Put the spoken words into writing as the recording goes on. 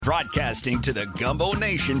Broadcasting to the Gumbo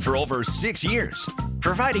Nation for over 6 years,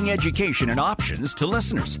 providing education and options to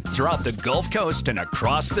listeners throughout the Gulf Coast and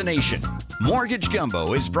across the nation. Mortgage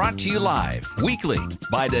Gumbo is brought to you live weekly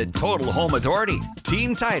by the Total Home Authority,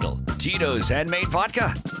 Team Title, Tito's Handmade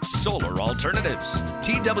Vodka, Solar Alternatives,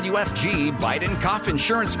 TWFG Biden Cough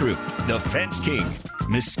Insurance Group, The Fence King,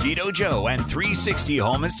 Mosquito Joe, and 360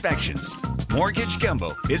 Home Inspections. Mortgage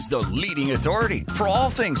Gumbo is the leading authority for all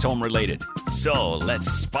things home-related. So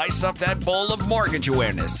let's spice up that bowl of mortgage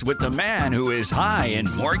awareness with the man who is high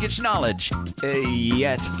in mortgage knowledge,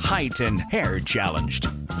 yet height and hair challenged.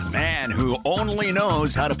 The man who only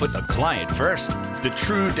knows how to put the client first. The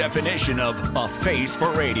true definition of a face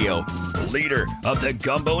for radio. Leader of the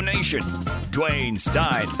Gumbo Nation, Dwayne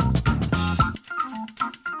Stein.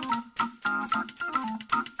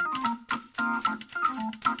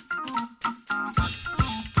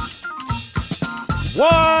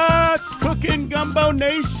 What's cooking, Gumbo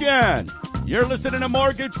Nation? You're listening to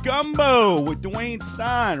Mortgage Gumbo with Dwayne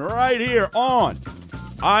Stein right here on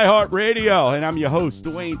iHeartRadio. And I'm your host,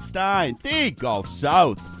 Dwayne Stein, the Gulf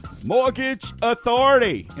South Mortgage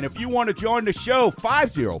Authority. And if you want to join the show,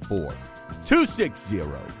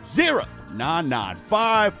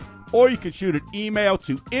 504-260-0995. Or you can shoot an email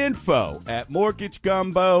to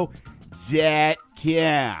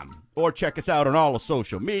info@mortgagegumbo.com. Or check us out on all the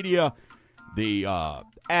social media. The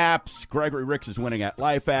apps, Gregory Ricks is winning at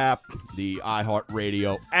Life app, the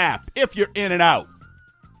iHeartRadio app. If you're in and out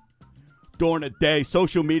during the day,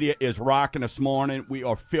 social media is rocking this morning. We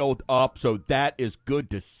are filled up, so that is good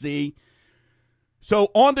to see. So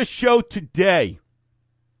on the show today,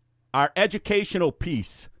 our educational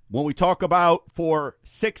piece, when we talk about for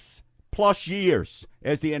 6+ years,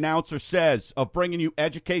 as the announcer says, of bringing you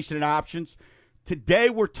education and options, today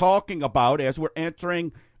we're talking about, as we're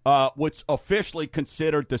entering what's officially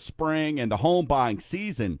considered the spring and the home buying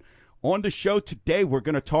season. On the show today, we're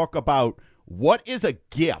going to talk about what is a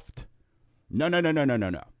gift. No.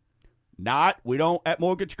 We don't, at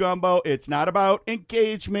Mortgage Gumbo, it's not about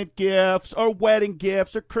engagement gifts or wedding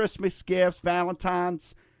gifts or Christmas gifts,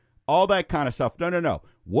 Valentine's, all that kind of stuff. No.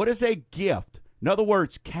 What is a gift? In other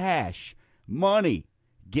words, cash, money,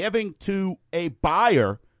 giving to a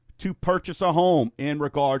buyer to purchase a home in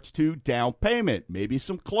regards to down payment, maybe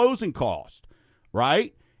some closing cost,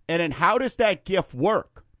 right? And then how does that gift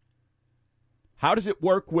work? How does it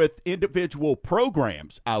work with individual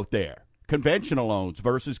programs out there? Conventional loans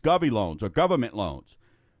versus govy loans or government loans.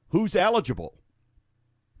 Who's eligible?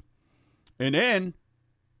 And then,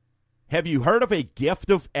 have you heard of a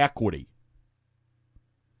gift of equity?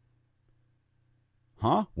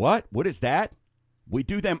 Huh? What? What is that? We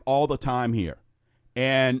do them all the time here.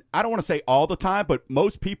 And I don't want to say all the time, but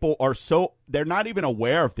most people are they're not even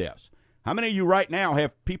aware of this. How many of you right now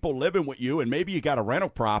have people living with you and maybe you got a rental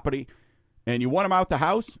property and you want them out the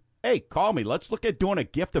house? Hey, call me. Let's look at doing a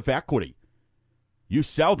gift of equity. You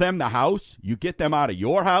sell them the house, you get them out of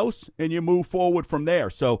your house, and you move forward from there.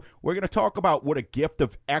 So we're going to talk about what a gift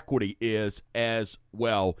of equity is as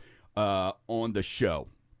well on the show.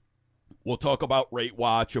 We'll talk about Rate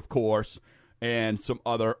Watch, of course, and some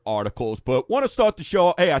other articles. But want to start the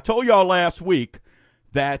show. Hey, I told y'all last week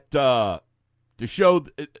that the show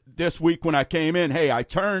this week when I came in, hey, I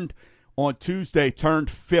turned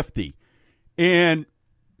 50. And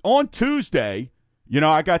on Tuesday,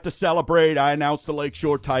 I got to celebrate. I announced the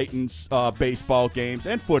Lakeshore Titans baseball games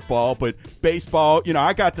and football. But baseball,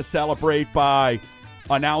 I got to celebrate by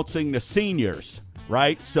announcing the seniors,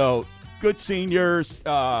 right? So good seniors,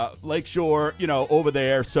 Lakeshore, over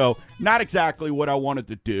there. So not exactly what I wanted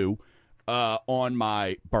to do on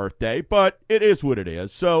my birthday, but it is what it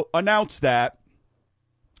is. So announced that.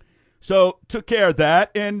 So took care of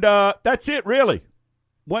that, and that's it, really.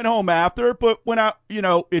 Went home after, but when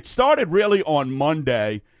it started really on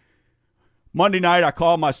Monday. Monday night, I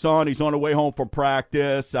called my son. He's on the way home from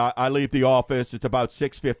practice. I leave the office. It's about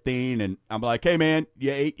 6:15, and I'm like, hey, man,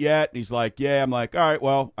 you ate yet? And he's like, yeah. I'm like, all right,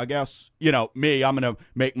 well, I guess, I'm going to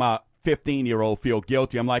make my 15-year-old feel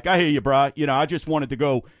guilty. I'm like, I hear you, bro. I just wanted to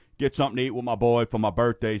go get something to eat with my boy for my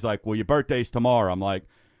birthday. He's like, well, your birthday's tomorrow. I'm like,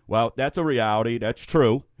 well, that's a reality. That's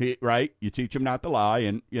true, right? You teach him not to lie,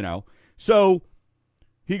 and, So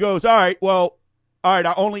he goes, all right,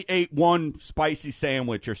 I only ate one spicy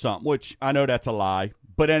sandwich or something, which I know that's a lie.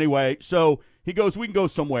 But anyway, so he goes, we can go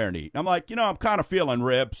somewhere and eat. And I'm like, I'm kind of feeling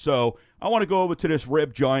ribs, so I want to go over to this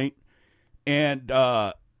rib joint. And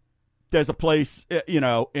there's a place,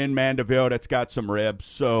 in Mandeville that's got some ribs.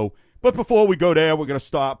 So, but before we go there, we're going to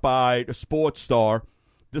stop by the sports store,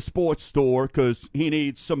 because he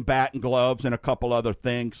needs some bat and gloves and a couple other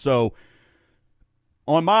things. So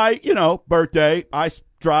on my, birthday, I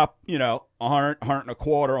drop, $100 and a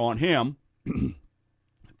quarter on him.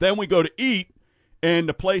 Then we go to eat, and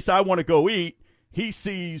the place I want to go eat, he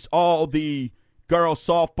sees all the girls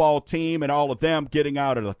softball team and all of them getting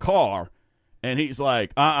out of the car, and he's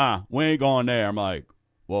like, we ain't going there. I'm like,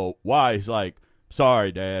 well, why? He's like,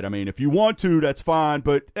 sorry, Dad. I mean, if you want to, that's fine,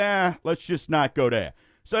 but let's just not go there.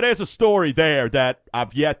 So there's a story there that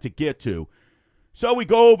I've yet to get to. So we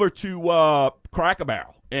go over to Cracker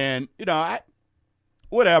Barrel, and,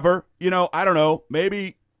 whatever. I don't know.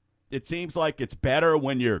 Maybe it seems like it's better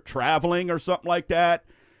when you're traveling or something like that.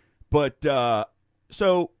 But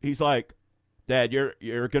so he's like, Dad,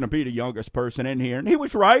 you're going to be the youngest person in here. And he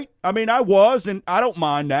was right. I mean, I was, and I don't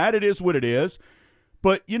mind that. It is what it is.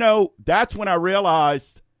 But, that's when I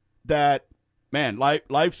realized that, man,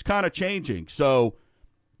 life's kind of changing. So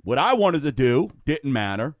what I wanted to do didn't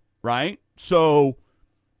matter, right? So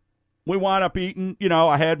we wound up eating,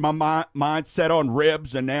 I had my mind set on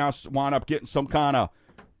ribs, and now I wound up getting some kind of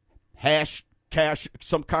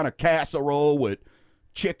some kind of casserole with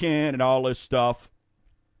chicken and all this stuff.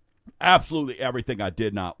 Absolutely everything I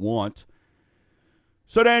did not want.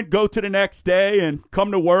 So then go to the next day and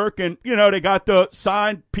come to work, and, they got the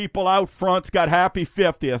sign people out front's got happy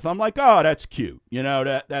 50th. I'm like, oh, that's cute.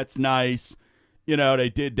 That's nice. They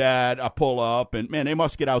did that. I pull up, and, man, they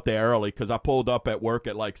must get out there early because I pulled up at work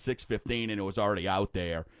at like 6:15, and it was already out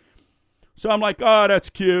there. So I'm like, oh, that's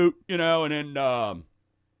cute, and then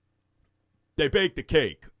they baked the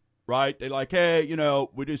cake, right? They're like, hey,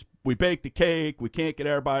 we baked the cake. We can't get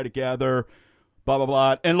everybody together, blah, blah,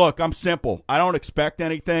 blah. And look, I'm simple. I don't expect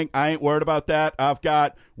anything. I ain't worried about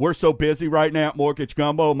that. We're so busy right now at Mortgage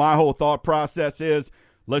Gumbo. My whole thought process is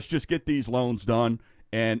let's just get these loans done.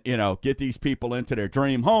 And, get these people into their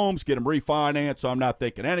dream homes, get them refinanced, so I'm not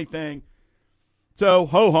thinking anything. So,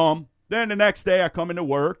 ho-hum. Then the next day I come into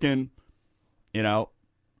work and,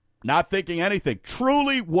 not thinking anything.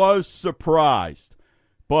 Truly was surprised.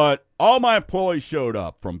 But all my employees showed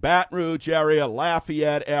up from Baton Rouge area,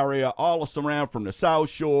 Lafayette area, all around from the South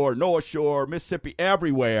Shore, North Shore, Mississippi,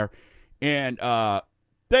 everywhere. And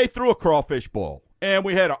they threw a crawfish boil. And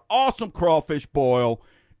we had an awesome crawfish boil.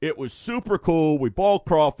 It was super cool. We boiled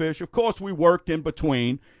crawfish. Of course, we worked in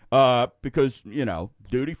between because,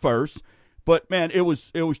 duty first. But, man, it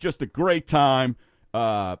was just a great time.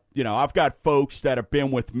 I've got folks that have been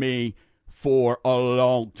with me for a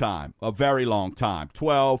long time, a very long time,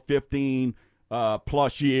 12, 15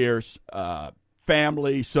 plus years,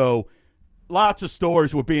 family. So lots of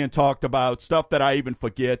stories were being talked about, stuff that I even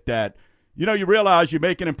forget that, you realize you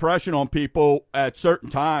make an impression on people at certain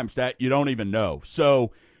times that you don't even know.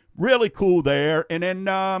 So really cool there. And then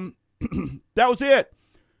that was it.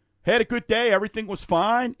 Had a good day. Everything was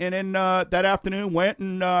fine. And then that afternoon went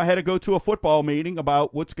and had to go to a football meeting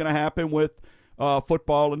about what's going to happen with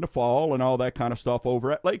football in the fall and all that kind of stuff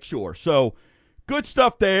over at Lakeshore. So good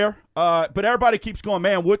stuff there. But everybody keeps going,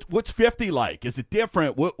 man, what's 50 like? Is it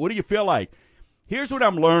different? What do you feel like? Here's what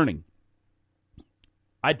I'm learning.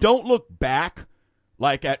 I don't look back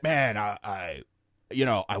like at, man, I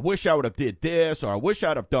wish I would have did this or I wish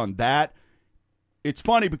I'd have done that. It's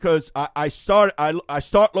funny because I start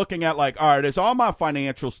looking at like, all right, is all my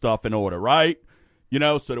financial stuff in order, right?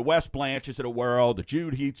 So the Wes Blanches of the world, the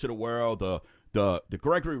Jude Heats of the world, the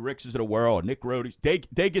Gregory Rickses of the world, Nick Rody's,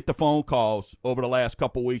 they get the phone calls over the last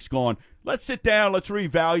couple weeks going, let's sit down, let's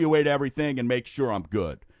reevaluate everything and make sure I'm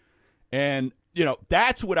good. And,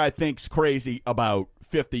 that's what I think's crazy about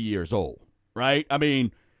 50 years old, right? I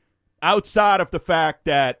mean, outside of the fact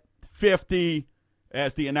that 50,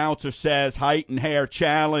 as the announcer says, height and hair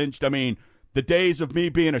challenged. I mean, the days of me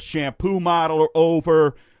being a shampoo model are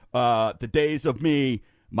over. The days of me,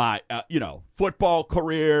 my, football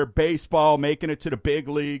career, baseball, making it to the big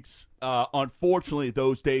leagues. Unfortunately,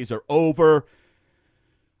 those days are over.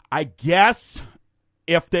 I guess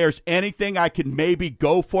if there's anything I could maybe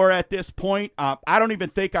go for at this point, I don't even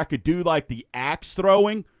think I could do like the axe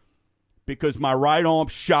throwing because my right arm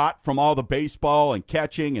shot from all the baseball and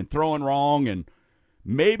catching and throwing wrong, and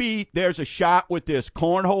maybe there's a shot with this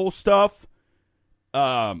cornhole stuff.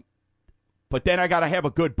 But then I got to have a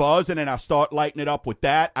good buzz, and then I start lighting it up with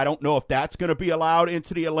that. I don't know if that's going to be allowed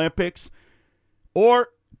into the Olympics. Or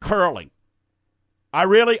curling. I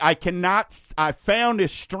found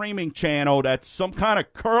this streaming channel that's some kind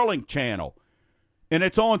of curling channel, and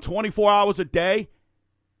it's on 24 hours a day.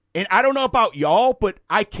 And I don't know about y'all, but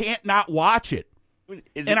I can't not watch it.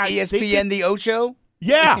 Is it ESPN The Ocho?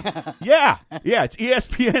 Yeah, yeah. It's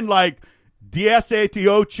ESPN like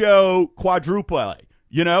 18 quadruple,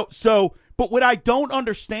 So, but what I don't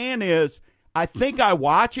understand is I think I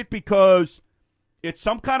watch it because it's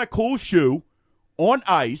some kind of cool shoe on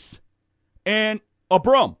ice and a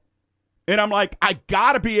broom. And I'm like, I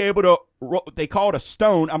got to be able to, they call it a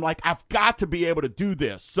stone. I'm like, I've got to be able to do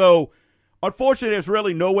this. So, unfortunately, there's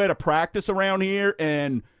really nowhere to practice around here.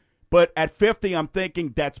 But at 50, I'm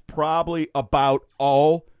thinking that's probably about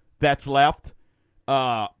all that's left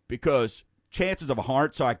because chances of a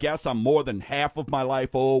heart, so I guess I'm more than half of my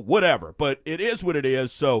life old, whatever. But it is what it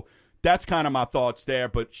is, so that's kind of my thoughts there.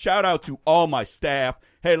 But shout out to all my staff.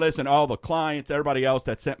 Hey, listen, all the clients, everybody else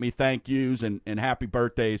that sent me thank yous and happy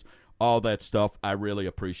birthdays, all that stuff. I really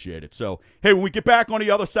appreciate it. So, hey, when we get back on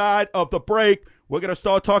the other side of the break, we're going to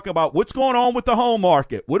start talking about what's going on with the home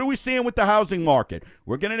market. What are we seeing with the housing market?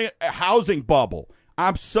 We're getting a housing bubble.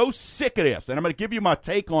 I'm so sick of this, and I'm going to give you my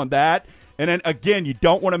take on that. And then, again, you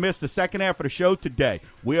don't want to miss the second half of the show today.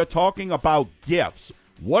 We are talking about gifts.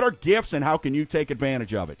 What are gifts, and how can you take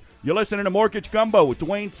advantage of it? You're listening to Mortgage Gumbo with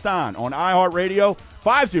Dwayne Stein on iHeartRadio,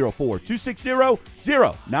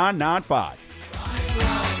 504-260-0995.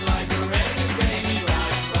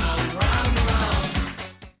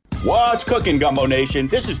 What's cooking, Gumbo Nation?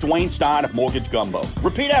 This is Dwayne Stein of Mortgage Gumbo.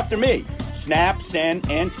 Repeat after me. Snap, send,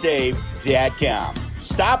 and save Dadcom.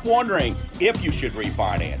 Stop wondering if you should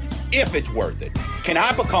refinance, if it's worth it. Can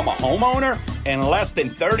I become a homeowner? In less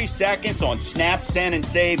than 30 seconds on Snap, Send, and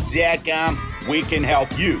Save Dadcom, we can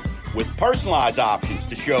help you with personalized options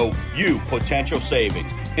to show you potential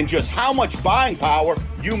savings and just how much buying power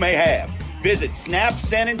you may have. Visit Snap,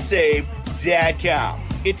 Send, and Save Dadcom.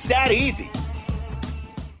 It's that easy.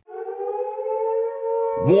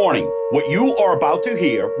 Warning, what you are about to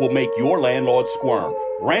hear will make your landlord squirm.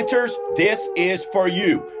 Renters, this is for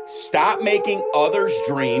you. Stop making others'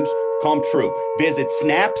 dreams come true. Visit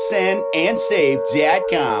Snap, Send, and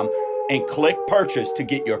Save.com and click purchase to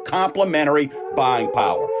get your complimentary buying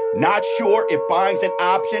power. Not sure if buying's an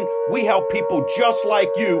option? We help people just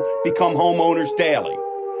like you become homeowners daily.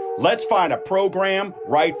 Let's find a program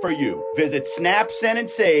right for you. Visit Snap, Send, and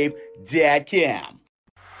Save.com.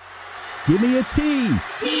 Give me a T.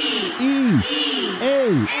 T-E-A-M.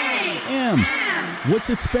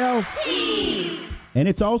 What's it spelled? T. And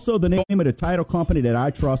it's also the name of the title company that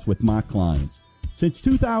I trust with my clients. Since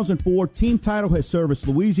 2004, Team Title has serviced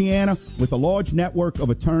Louisiana with a large network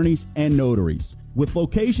of attorneys and notaries. With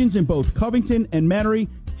locations in both Covington and Metairie,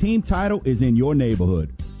 Team Title is in your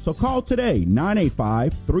neighborhood. So call today,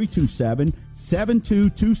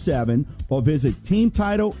 985-327-7227, or visit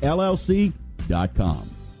TeamTitleLLC.com.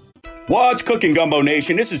 What's cooking, Gumbo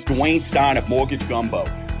Nation? This is Dwayne Stein of Mortgage Gumbo.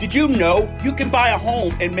 Did you know you can buy a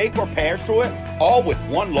home and make repairs to it, all with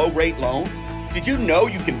one low-rate loan? Did you know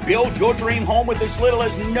you can build your dream home with as little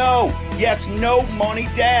as no money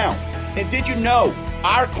down? And did you know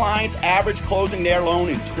our clients average closing their loan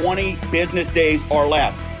in 20 business days or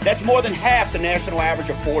less? That's more than half the national average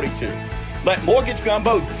of 42. Let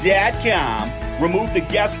MortgageGumbo.com remove the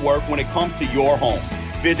guesswork when it comes to your home.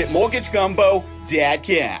 Visit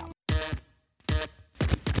MortgageGumbo.com.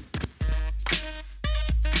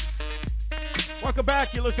 Welcome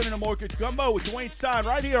back. You're listening to Mortgage Gumbo with Dwayne Stein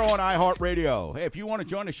right here on iHeartRadio. Hey, if you want to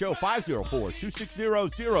join the show,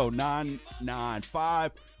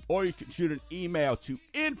 504-260-0995, or you can shoot an email to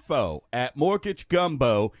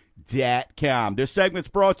info@mortgagegumbo.com. This segment's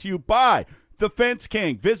brought to you by The Fence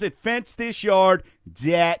King. Visit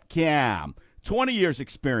FenceThisYard.com. 20 years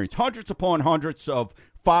experience, hundreds upon hundreds of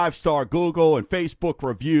 5-star Google and Facebook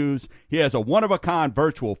reviews. He has a one-of-a-kind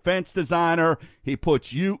virtual fence designer. He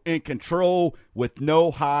puts you in control with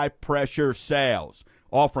no high-pressure sales,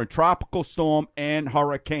 offering tropical storm and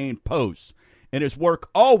hurricane posts. And his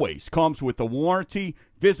work always comes with a warranty.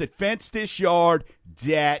 Visit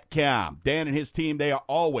FenceThisYard.com. Dan and his team, they are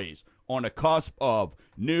always on the cusp of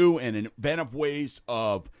new and inventive ways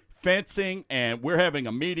of fencing, and we're having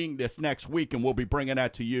a meeting this next week, and we'll be bringing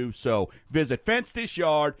that to you. So visit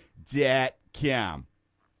FenceThisYard.com.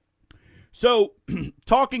 So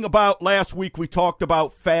talking about last week, we talked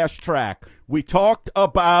about Fast Track. We talked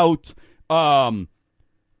about, why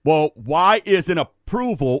is an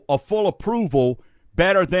approval, a full approval,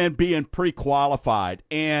 better than being pre-qualified?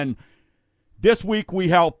 And this week we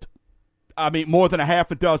helped, more than a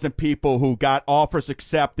half a dozen people who got offers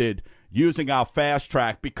accepted using our Fast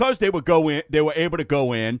Track because they were able to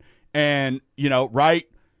go in and, write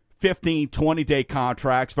 15, 20-day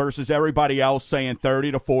contracts versus everybody else saying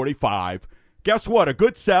 30 to 45. Guess what? A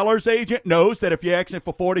good seller's agent knows that if you're asking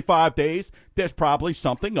for 45 days, there's probably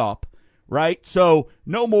something up, right? So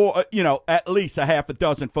no more, at least a half a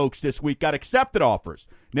dozen folks this week got accepted offers.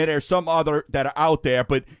 Now, there's some other that are out there,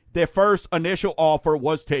 but their first initial offer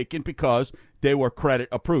was taken because they were credit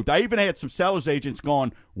approved. I even had some seller's agents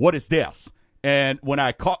going, what is this? And when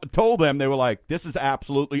I told them, they were like, this is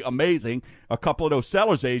absolutely amazing. A couple of those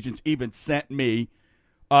sellers agents even sent me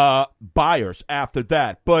buyers after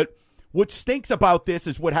that. But what stinks about this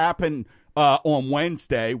is what happened on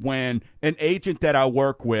Wednesday when an agent that I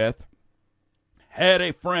work with had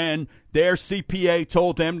a friend, their CPA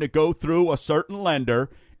told them to go through a certain lender,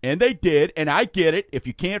 and they did. And I get it. If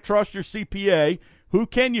you can't trust your CPA, who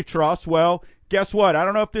can you trust? Well, guess what? I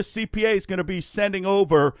don't know if this CPA is going to be sending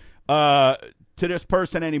over to this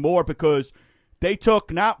person anymore, because they took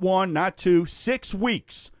not 1, not 2, 6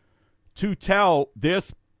 weeks to tell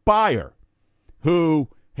this buyer who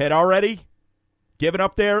had already given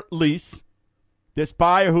up their lease, this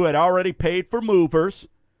buyer who had already paid for movers,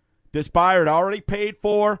 this buyer had already paid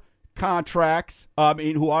for contracts,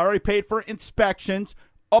 who already paid for inspections,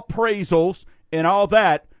 appraisals, and all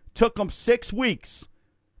that. Took them 6 weeks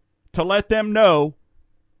to let them know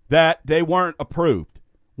that they weren't approved,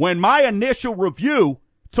 when my initial review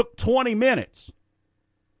took 20 minutes.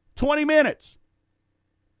 20 minutes.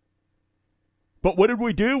 But what did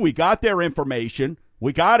we do? We got their information.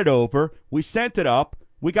 We got it over. We sent it up.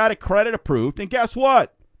 We got it credit approved. And guess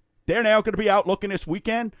what? They're now going to be out looking this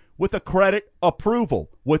weekend with a credit approval,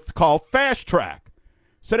 what's called fast track.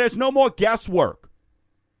 So there's no more guesswork.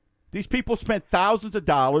 These people spent thousands of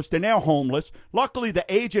dollars. They're now homeless. Luckily, the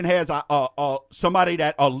agent has somebody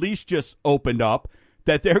that a lease just opened up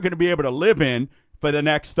that they're going to be able to live in for the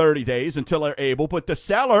next 30 days until they're able. But the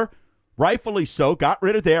seller, rightfully so, got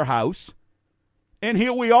rid of their house. And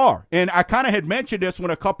here we are. And I kind of had mentioned this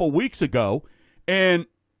one a couple weeks ago. And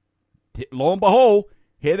lo and behold,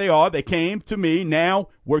 here they are. They came to me. Now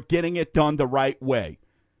we're getting it done the right way.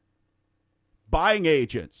 Buying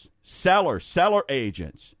agents, seller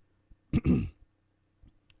agents,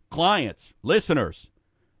 clients, listeners,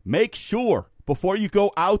 make sure before you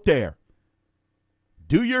go out there,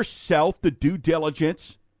 do yourself the due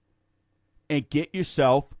diligence and get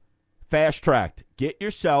yourself fast-tracked. Get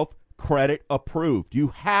yourself credit approved. You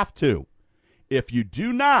have to. If you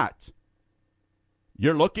do not,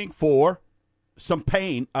 you're looking for some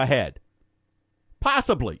pain ahead.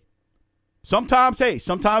 Possibly. Sometimes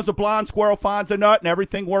a blind squirrel finds a nut and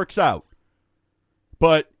everything works out.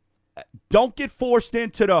 But don't get forced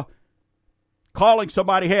into the calling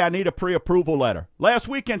somebody, hey, I need a pre-approval letter. Last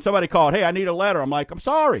weekend, somebody called, hey, I need a letter. I'm like, I'm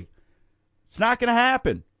sorry. It's not going to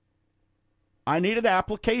happen. I need an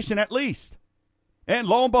application at least. And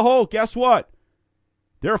lo and behold, guess what?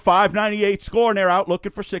 They're a 598 score, and they're out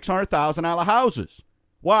looking for $600,000 houses.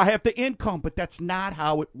 Well, I have the income, but that's not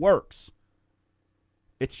how it works.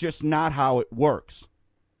 It's just not how it works.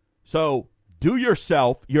 So do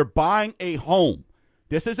yourself, you're buying a home.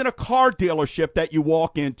 This isn't a car dealership that you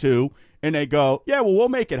walk into and they go, yeah, well, we'll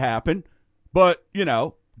make it happen. But,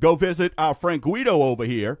 go visit our friend Guido over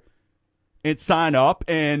here and sign up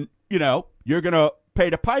and, you're going to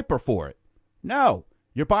pay the piper for it. No,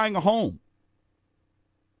 you're buying a home.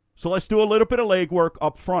 So let's do a little bit of legwork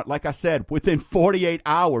up front. Like I said, within 48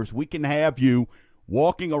 hours, we can have you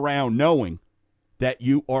walking around knowing that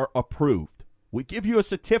you are approved. We give you a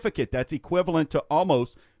certificate that's equivalent to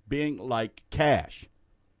almost being like cash.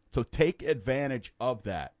 So take advantage of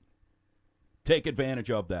that. Take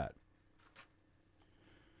advantage of that.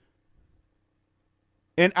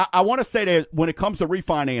 And I want to say that when it comes to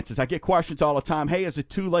refinances, I get questions all the time. Hey, is it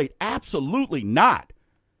too late? Absolutely not.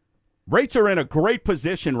 Rates are in a great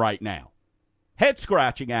position right now. Head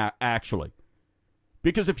scratching, actually.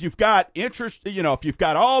 Because if you've got interest, if you've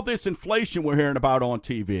got all this inflation we're hearing about on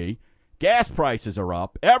TV, gas prices are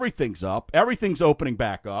up, everything's opening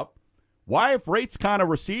back up. Why have rates kind of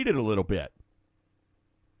receded a little bit?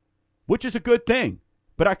 Which is a good thing.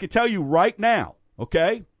 But I can tell you right now,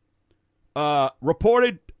 okay,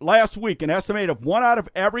 reported last week, an estimate of 1 out of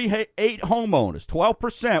every 8 homeowners,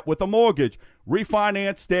 12% with a mortgage,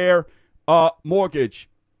 refinanced their mortgage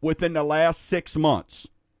within the last 6 months.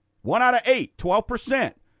 1 out of 8,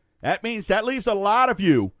 12%. That means that leaves a lot of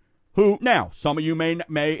you who, now, some of you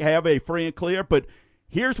may have a free and clear, but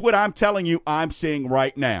here's what I'm telling you I'm seeing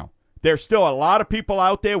right now. There's still a lot of people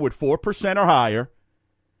out there with 4% or higher.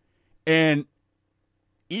 And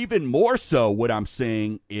even more so, what I'm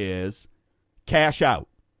seeing is cash out.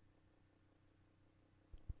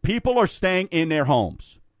 People are staying in their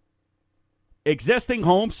homes. Existing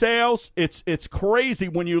home sales, it's crazy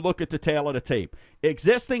when you look at the tail of the tape.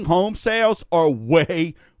 Existing home sales are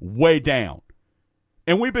way, way down.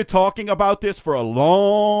 And we've been talking about this for a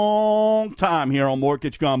long time here on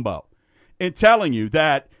Mortgage Gumbo and telling you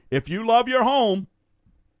that if you love your home,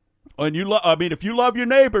 and if you love your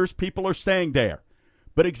neighbors, people are staying there.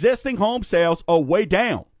 But existing home sales are way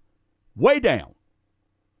down. Way down.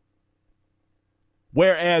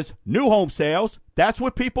 Whereas new home sales, that's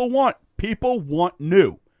what people want. People want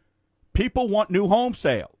new. People want new homes.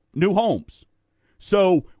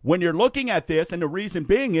 So when you're looking at this, and the reason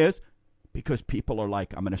being is because people are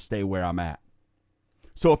like, I'm going to stay where I'm at.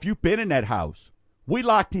 So if you've been in that house, we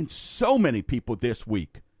locked in so many people this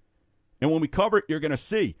week. And when we cover it, you're going to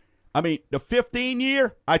see. I mean, the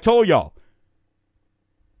 15-year, I told y'all,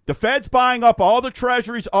 the Fed's buying up all the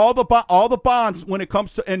treasuries, all the bonds when it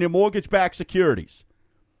comes to and the mortgage-backed securities,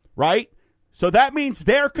 right? So that means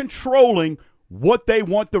they're controlling what they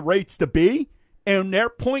want the rates to be, and they're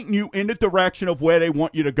pointing you in the direction of where they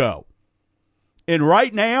want you to go. And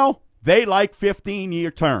right now, they like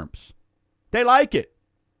 15-year terms. They like it.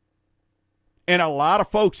 And a lot of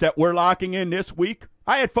folks that we're locking in this week,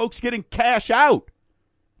 I had folks getting cash out,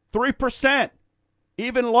 3%,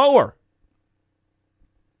 even lower.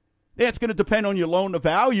 That's going to depend on your loan to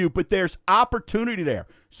value, but there's opportunity there.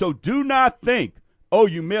 So do not think, oh,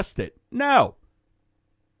 you missed it. No.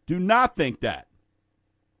 Do not think that.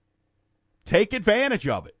 Take advantage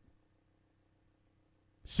of it.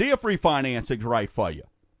 See if refinancing's right for you.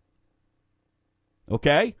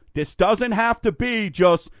 Okay? This doesn't have to be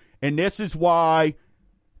just, and this is why,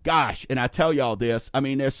 gosh, and I tell y'all this, I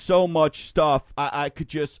mean, there's so much stuff. I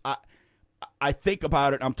think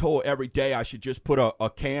about it. I'm told every day I should just put a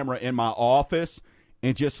camera in my office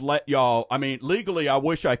and just let y'all, I mean, legally I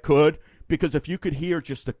wish I could, because if you could hear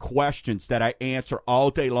just the questions that I answer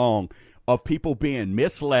all day long of people being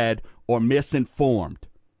misled or misinformed.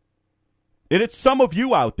 And it's some of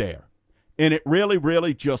you out there. And it really,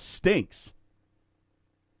 really just stinks.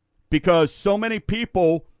 Because so many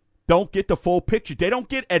people don't get the full picture. They don't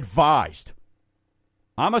get advised.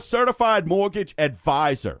 I'm a certified mortgage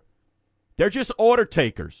advisor. They're just order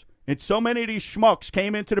takers. And so many of these schmucks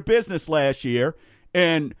came into the business last year,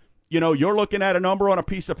 and, you know, you're looking at a number on a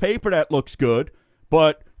piece of paper that looks good,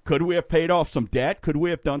 but could we have paid off some debt? Could we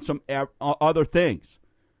have done some other things?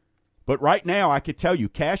 But right now, I could tell you,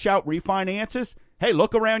 cash out refinances, hey,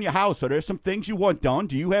 look around your house. Are there some things you want done?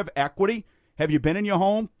 Do you have equity? Have you been in your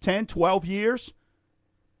home 10, 12 years?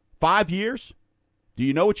 5 years? Do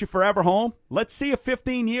you know it's your forever home? Let's see if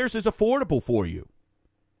 15 years is affordable for you.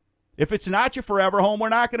 If it's not your forever home, we're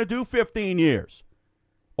not going to do 15 years.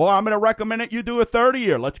 Or I'm going to recommend that you do a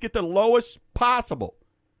 30-year. Let's get the lowest possible.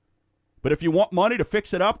 But if you want money to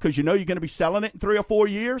fix it up because you know you're going to be selling it in 3 or 4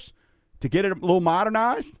 years to get it a little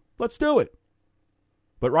modernized, let's do it.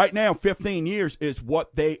 But right now, 15 years is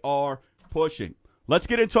what they are pushing. Let's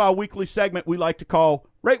get into our weekly segment we like to call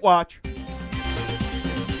Rate Watch.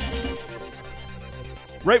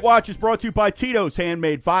 Rate Watch is brought to you by Tito's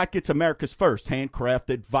Handmade Vodka. It's America's first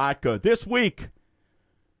handcrafted vodka. This week,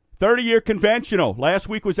 30-year conventional. Last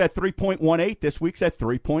week was at 3.18. This week's at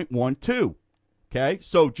 3.12. Okay,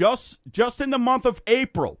 so just in the month of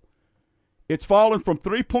April, it's fallen from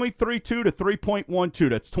 3.32 to 3.12.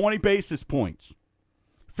 That's 20 basis points.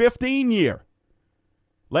 15-year.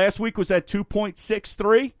 Last week was at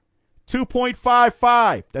 2.63,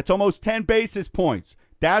 2.55. That's almost 10 basis points.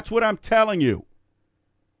 That's what I'm telling you.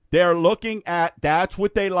 They're looking at, that's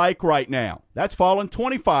what they like right now. That's fallen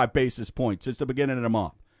 25 basis points since the beginning of the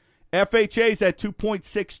month. FHA's at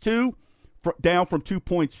 2.62, down from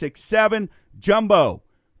 2.67. Jumbo,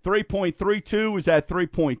 3.32 is at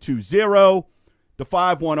 3.20. The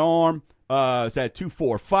 5-1 ARM is at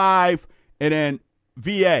 2.45. And then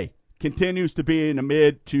VA continues to be in the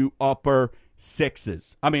mid to upper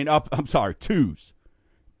sixes. Twos.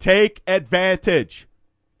 Take advantage.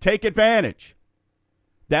 Take advantage.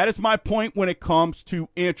 That is my point when it comes to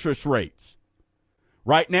interest rates.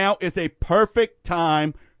 Right now is a perfect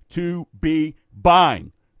time to be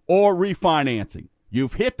buying or refinancing.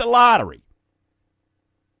 You've hit the lottery.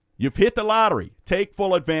 You've hit the lottery. Take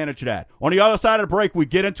full advantage of that. On the other side of the break, we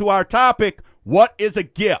get into our topic, what is a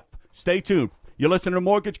gift? Stay tuned. You're listening to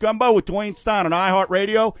Mortgage Gumbo with Dwayne Stein on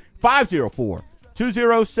iHeartRadio,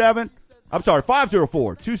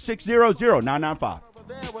 504-260-0995.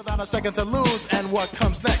 Without a second to lose, and what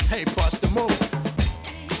comes next? Hey, bust a move.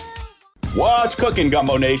 What's cooking,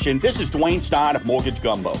 Gumbo Nation? This is Dwayne Stein of Mortgage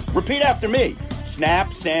Gumbo. Repeat after me.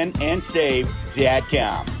 Snap, send, and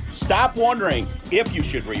save.com. Stop wondering if you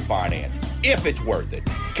should refinance, if it's worth it.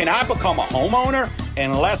 Can I become a homeowner?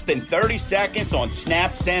 In less than 30 seconds on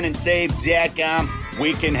Snap, Send, and Save.com,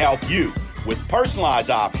 we can help you with personalized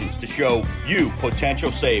options to show you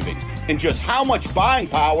potential savings and just how much buying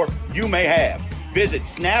power you may have. Visit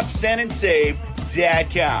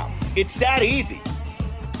SnapSendAndSave.com. It's that easy.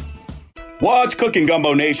 What's cooking,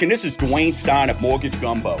 Gumbo Nation? This is Dwayne Stein of Mortgage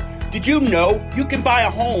Gumbo. Did you know you can buy a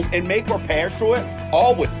home and make repairs to it,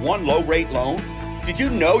 all with one low-rate loan? Did you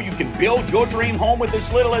know you can build your dream home with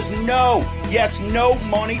as little as no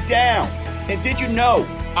money down? And did you know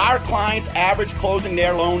our clients average closing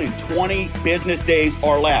their loan in 20 business days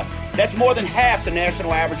or less? That's more than half the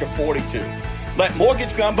national average of 42. Let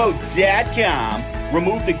MortgageGumbo.com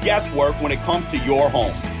remove the guesswork when it comes to your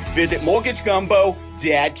home. Visit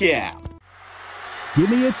MortgageGumbo.com. Give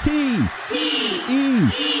me a T.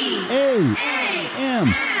 T-E-A-M.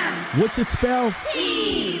 What's it spelled?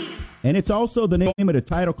 T. And it's also the name of the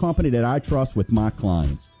title company that I trust with my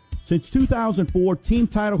clients. Since 2004, Team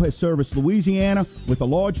Title has serviced Louisiana with a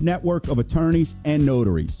large network of attorneys and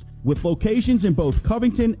notaries. With locations in both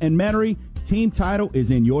Covington and Metairie, Team Title is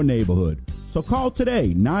in your neighborhood. So call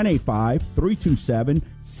today,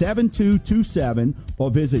 985-327-7227, or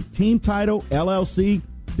visit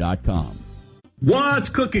TeamTitleLLC.com. What's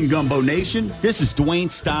cooking, Gumbo Nation? This is Dwayne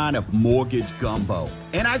Stein of Mortgage Gumbo.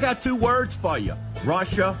 And I got two words for you.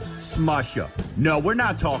 Russia, smusha. No, we're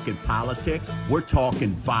not talking politics. We're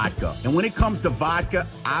talking vodka. And when it comes to vodka,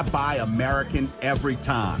 I buy American every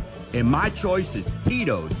time. And my choice is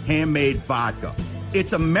Tito's Handmade Vodka.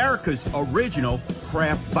 It's America's original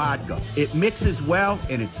craft vodka. It mixes well,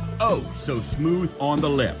 and it's oh so smooth on the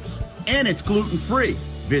lips. And it's gluten-free.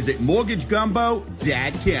 Visit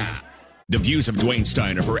MortgageGumbo.com. The views of Dwayne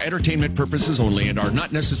Stein are for entertainment purposes only and are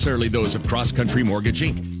not necessarily those of Cross Country Mortgage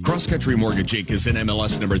Inc. Cross Country Mortgage Inc. is in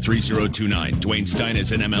MLS number 3029. Dwayne Stein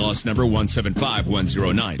is in MLS number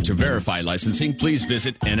 175109. To verify licensing, please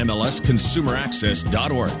visit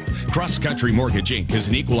NMLSConsumerAccess.org. Cross Country Mortgage Inc. is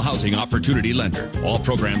an equal housing opportunity lender. All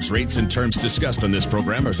programs, rates, and terms discussed on this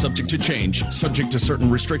program are subject to change, subject to certain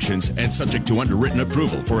restrictions, and subject to underwritten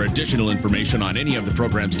approval. For additional information on any of the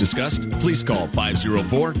programs discussed, please call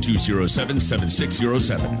 504-207-7607.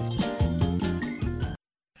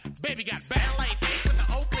 Baby got ballet feet with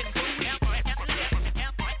the open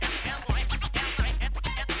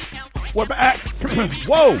boot. We're back.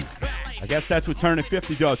 Whoa. I guess that's what turning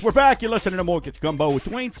 50 does. We're back. You're listening to Mortgage Gumbo with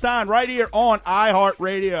Dwayne Stein right here on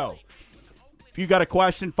iHeartRadio. If you got a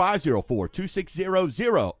question,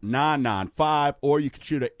 504-260-0995, or you can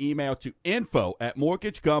shoot an email to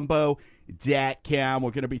info@mortgagegumbo.com.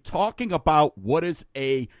 We're going to be talking about what is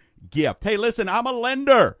a gift. Hey, listen, I'm a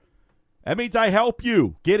lender. That means I help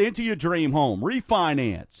you get into your dream home,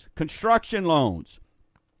 refinance, construction loans,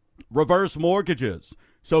 reverse mortgages.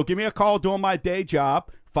 So give me a call during my day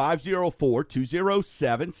job,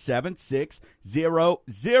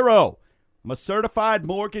 504-207-7600. I'm a certified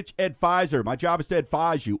mortgage advisor. My job is to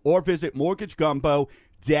advise you, or visit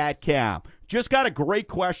mortgagegumbo.com. Just got a great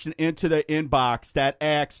question into the inbox that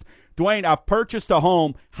asks, Dwayne, I've purchased a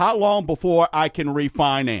home. How long before I can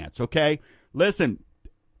refinance? Okay, listen,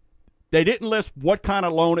 they didn't list what kind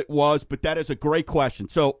of loan it was, but that is a great question.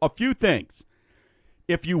 So a few things.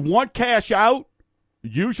 If you want cash out,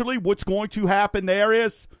 usually what's going to happen there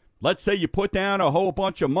is, let's say you put down a whole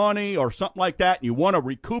bunch of money or something like that, and you want to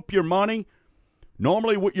recoup your money.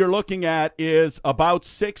 Normally what you're looking at is about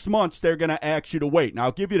 6 months they're going to ask you to wait. Now,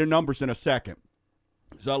 I'll give you the numbers in a second.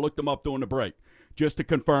 So I looked them up during the break just to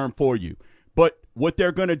confirm for you. But what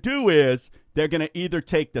they're going to do is they're going to either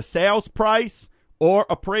take the sales price or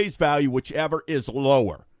appraised value, whichever is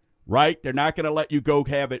lower, right? They're not going to let you go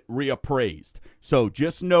have it reappraised. So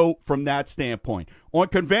just know from that standpoint. On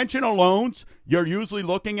conventional loans, you're usually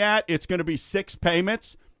looking at, it's going to be 6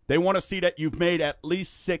 payments. They want to see that you've made at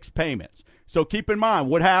least 6 payments. So keep in mind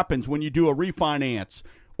what happens when you do a refinance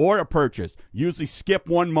or a purchase. Usually skip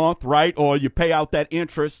 1 month, right? Or you pay out that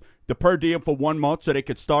interest, the per diem for 1 month, so they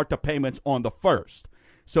could start the payments on the 1st.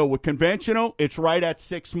 So with conventional, it's right at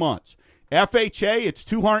 6 months. FHA, it's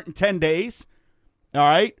 210 days. All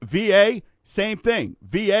right. VA, same thing.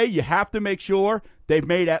 VA, you have to make sure they've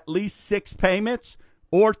made at least 6 payments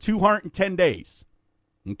or 210 days.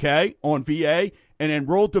 Okay, on VA. And in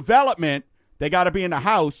rural development, they got to be in the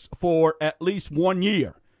house for at least 1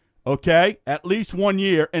 year. Okay, at least 1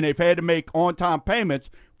 year, and they've had to make on-time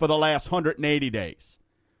payments for the last 180 days.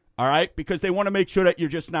 All right, because they want to make sure that you're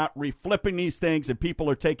just not reflipping these things and people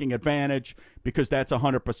are taking advantage, because that's a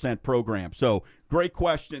 100% program. So great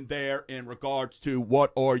question there in regards to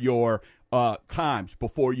what are your times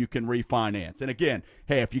before you can refinance. And again,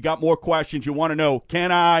 hey, if you got more questions, you want to know,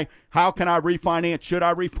 how can I refinance? Should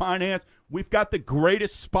I refinance? We've got the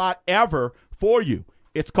greatest spot ever for you.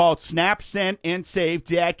 It's called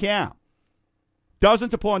SnapSendAndSave.com.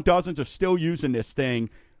 Dozens upon dozens are still using this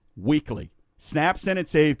thing weekly.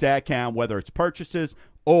 SnapSendAndSave.com, whether it's purchases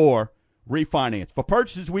or refinance. For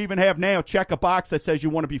purchases, we even have now, check a box that says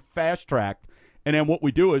you want to be fast-tracked, and then what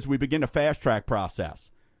we do is we begin the fast-track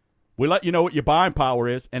process. We let you know what your buying power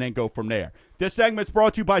is and then go from there. This segment's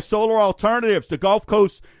brought to you by Solar Alternatives, the Gulf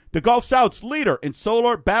South's leader in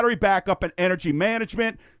solar, battery backup, and energy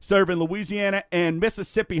management, serving Louisiana and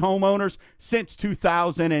Mississippi homeowners since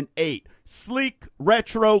 2008. Sleek,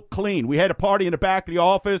 retro, clean. We had a party in the back of the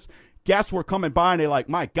office. Guests were coming by, and they're like,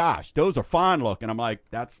 my gosh, those are fine looking. I'm like,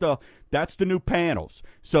 that's the new panels.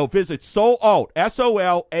 So visit Solalt,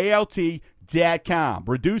 SOLALT.com.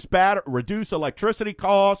 Reduce electricity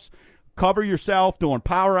costs, cover yourself during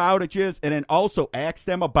power outages, and then also ask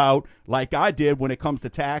them about, like I did when it comes to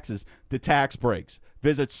taxes, the tax breaks.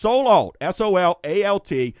 Visit Solalt,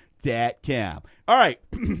 SOLALT.com. All right,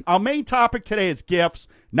 our main topic today is gifts,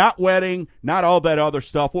 not wedding, not all that other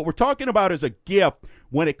stuff. What we're talking about is a gift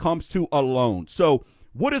when it comes to a loan. So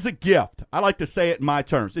what is a gift? I like to say it in my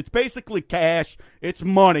terms. It's basically cash. It's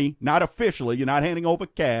money, not officially. You're not handing over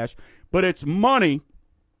cash, but it's money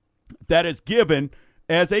that is given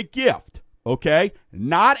as a gift, okay?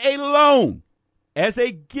 Not a loan, as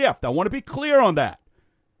a gift. I want to be clear on that.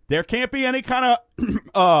 There can't be any kind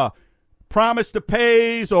of promise to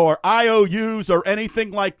pays or IOUs or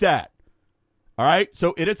anything like that, all right?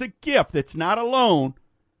 So it is a gift. It's not a loan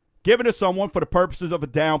given to someone for the purposes of a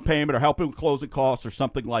down payment or helping with closing costs or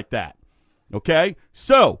something like that, okay?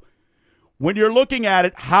 So when you're looking at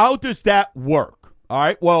it, how does that work? All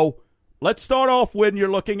right, well, let's start off when you're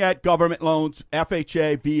looking at government loans,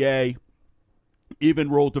 FHA, VA, even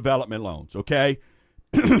rural development loans, okay?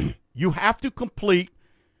 You have to complete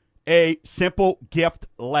a simple gift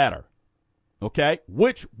letter, okay,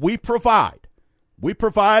 which we provide. We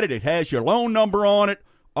provide it. It has your loan number on it,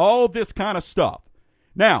 all this kind of stuff.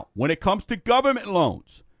 Now, when it comes to government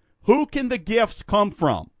loans, who can the gifts come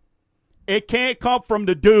from? It can't come from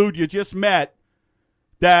the dude you just met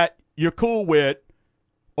that you're cool with,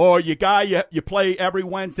 or your guy you play every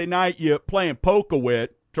Wednesday night you're playing poker with,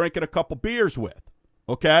 drinking a couple beers with,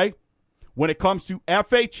 okay? When it comes to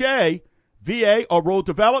FHA, VA, or rural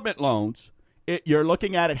development loans, you're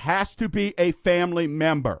looking at it has to be a family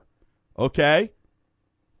member, okay?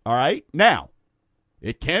 All right? Now,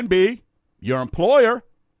 it can be your employer,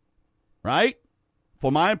 right?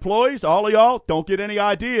 For my employees, all of y'all, don't get any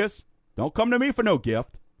ideas. Don't come to me for no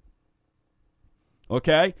gift.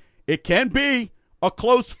 Okay? It can be a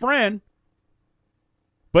close friend,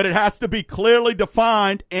 but it has to be clearly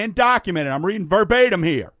defined and documented. I'm reading verbatim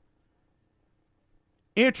here.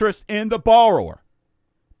 Interest in the borrower.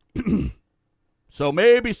 So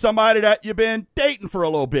maybe somebody that you've been dating for a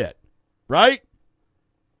little bit, right?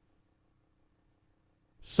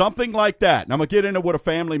 Something like that. And I'm going to get into what a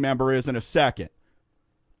family member is in a second.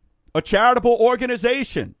 A charitable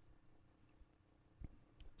organization.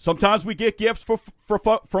 Sometimes we get gifts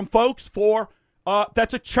from folks for,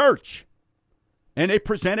 that's a church. And they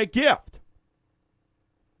present a gift.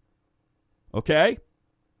 Okay?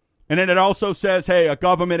 And then it also says, hey, a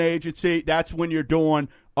government agency, that's when you're doing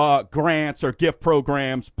grants or gift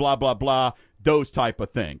programs, blah, blah, blah, those type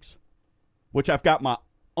of things. Which I've got my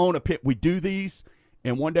own opinion. We do these.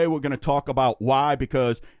 And one day we're going to talk about why,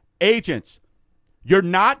 because agents, you're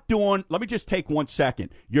not doing, let me just take 1 second.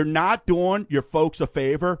 You're not doing your folks a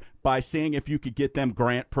favor by seeing if you could get them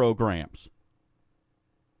grant programs.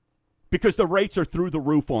 Because the rates are through the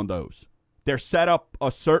roof on those. They're set up a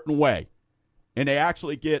certain way, and they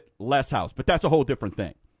actually get less house. But that's a whole different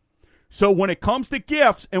thing. So when it comes to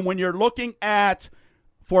gifts, and when you're looking at,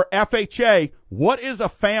 for FHA, what is a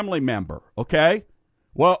family member, okay?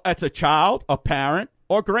 Well, it's a child, a parent,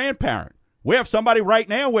 or grandparent. We have somebody right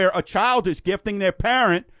now where a child is gifting their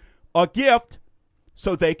parent a gift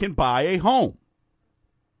so they can buy a home.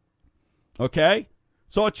 Okay?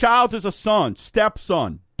 So a child is a son,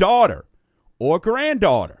 stepson, daughter, or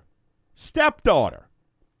granddaughter, stepdaughter.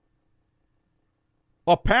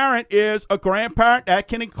 A parent is a grandparent. That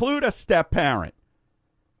can include a step-parent,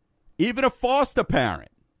 even a foster parent.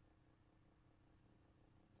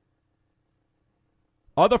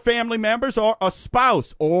 Other family members are a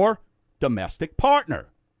spouse or domestic partner.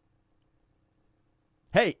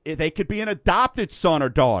 Hey, they could be an adopted son or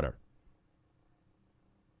daughter.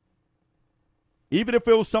 Even if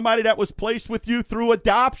it was somebody that was placed with you through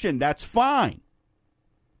adoption, that's fine.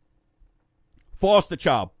 Foster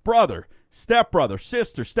child, brother, stepbrother,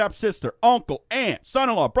 sister, stepsister, uncle, aunt,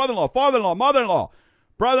 son-in-law, brother-in-law, father-in-law, mother-in-law,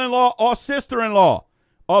 brother-in-law, or sister-in-law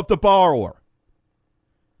of the borrower.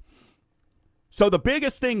 So the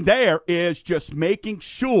biggest thing there is just making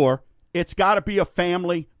sure it's got to be a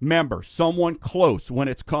family member, someone close when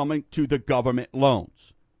it's coming to the government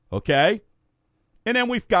loans, okay? And then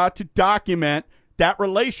we've got to document that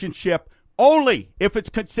relationship only if it's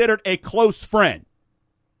considered a close friend.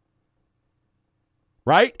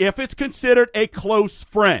 right? If it's considered a close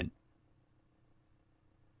friend.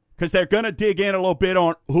 Because they're going to dig in a little bit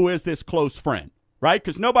on who is this close friend, right?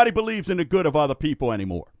 Because nobody believes in the good of other people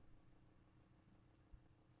anymore.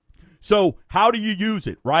 So how do you use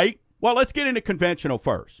it, right? Well, let's get into conventional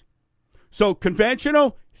first. So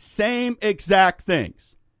conventional, same exact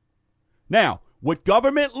things. Now, with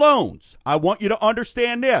government loans, I want you to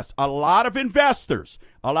understand this. A lot of investors,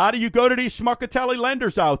 a lot of you go to these schmuckatelli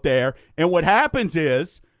lenders out there, and what happens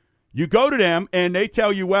is you go to them and they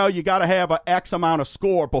tell you, well, you got to have an X amount of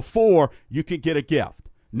score before you can get a gift.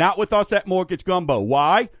 Not with us at Mortgage Gumbo.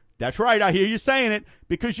 Why? That's right. I hear you saying it.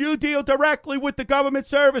 Because you deal directly with the government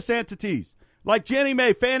service entities like Ginnie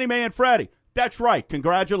Mae, Fannie Mae, and Freddie. That's right.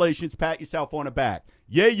 Congratulations. Pat yourself on the back.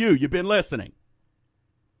 Yeah, you've been listening.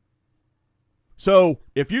 So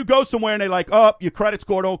if you go somewhere and they're like, oh, your credit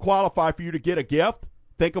score don't qualify for you to get a gift,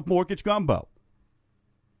 think of Mortgage Gumbo.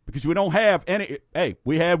 Because we don't have any. Hey,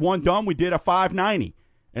 we had one done. We did a 590,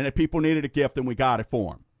 and if people needed a gift, and we got it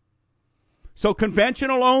for them. So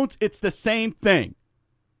conventional loans, it's the same thing.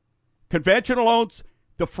 Conventional loans,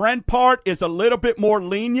 the friend part is a little bit more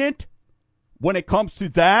lenient when it comes to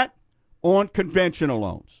that on conventional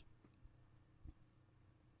loans.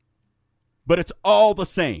 But it's all the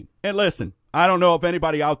same. And listen, I don't know if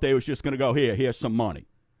anybody out there was just going to go, here's some money.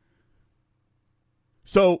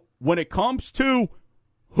 So when it comes to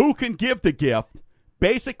who can give the gift,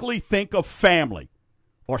 basically think of family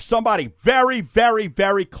or somebody very, very,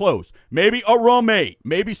 very close. Maybe a roommate,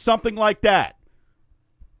 maybe something like that.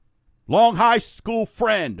 Long high school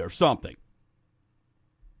friend or something.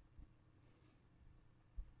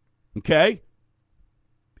 Okay?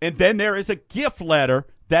 And then there is a gift letter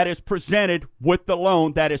that is presented with the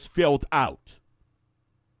loan that is filled out.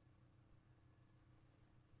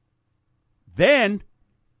 Then,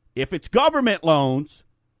 if it's government loans,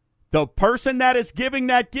 the person that is giving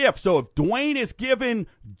that gift, so if Dwayne is giving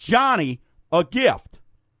Johnny a gift,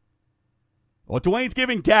 or Dwayne's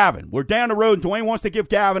giving Gavin, we're down the road and Dwayne wants to give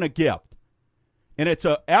Gavin a gift, and it's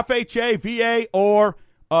a FHA, VA, or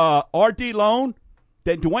RD loan,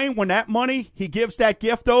 then Dwayne, when that money, he gives that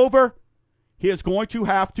gift over, he is going to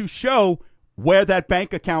have to show where that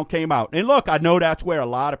bank account came out. And look, I know that's where a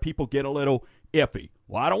lot of people get a little iffy.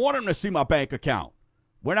 Well, I don't want him to see my bank account.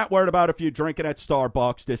 We're not worried about if you're drinking at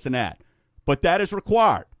Starbucks, this and that. But that is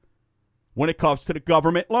required when it comes to the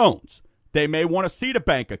government loans. They may want to see the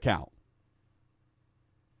bank account.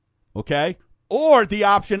 Okay? Or the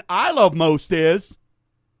option I love most is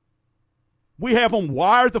we have them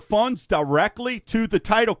wire the funds directly to the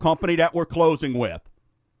title company that we're closing with.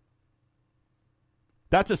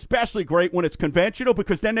 That's especially great when it's conventional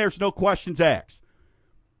because then there's no questions asked.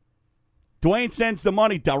 Dwayne sends the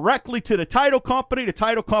money directly to the title company. The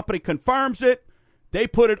title company confirms it. They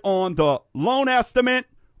put it on the loan estimate,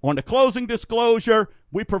 on the closing disclosure.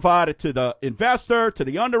 We provide it to the investor, to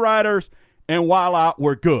the underwriters, and voila,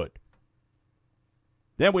 we're good.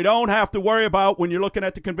 Then we don't have to worry about, when you're looking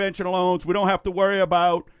at the conventional loans, we don't have to worry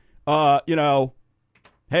about,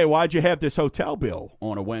 hey, why'd you have this hotel bill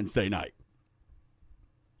on a Wednesday night?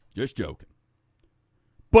 Just joking.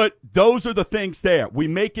 But those are the things there. We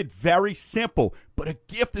make it very simple. But a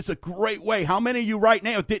gift is a great way. How many of you right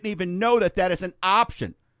now didn't even know that that is an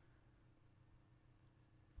option?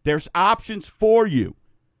 There's options for you.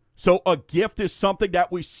 So a gift is something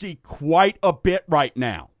that we see quite a bit right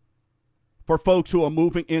now for folks who are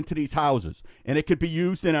moving into these houses. And it could be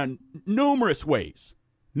used in numerous ways.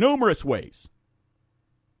 Numerous ways.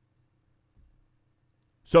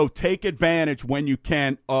 So take advantage when you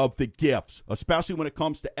can of the gifts, especially when it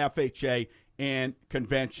comes to FHA and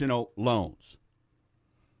conventional loans.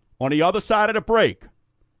 On the other side of the break,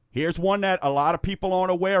 here's one that a lot of people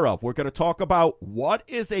aren't aware of. We're going to talk about what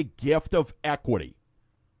is a gift of equity.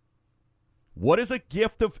 What is a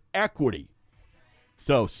gift of equity?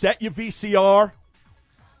 So set your VCR,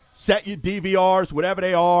 set your DVRs, whatever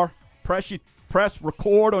they are. Press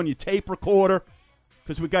record on your tape recorder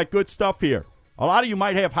because we got good stuff here. A lot of you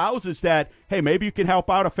might have houses that, hey, maybe you can help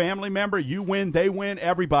out a family member. You win, they win,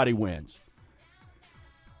 everybody wins.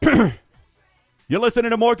 You're listening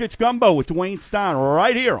to Mortgage Gumbo with Dwayne Stein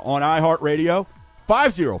right here on iHeartRadio,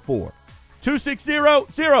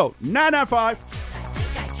 504-260-0995.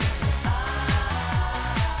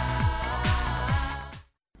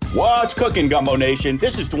 What's cooking, Gumbo Nation?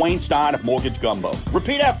 This is Dwayne Stein of Mortgage Gumbo.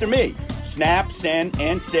 Repeat after me. Snap, send,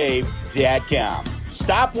 and save .com.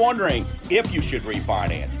 Stop wondering if you should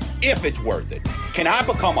refinance, if it's worth it. Can I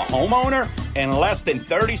become a homeowner in less than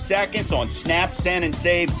 30 seconds on Snap, Send, and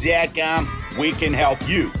Save.com? We can help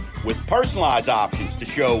you. with personalized options to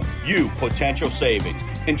show you potential savings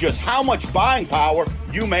and just how much buying power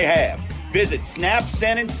you may have. Visit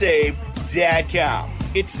snapsendandsave.com.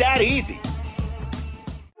 It's that easy.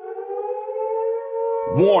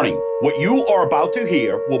 Warning, what you are about to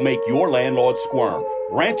hear will make your landlord squirm.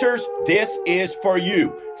 Renters, this is for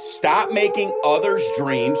you. Stop making others'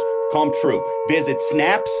 dreams come true. Visit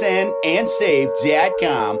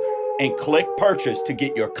snapsendandsave.com and click purchase to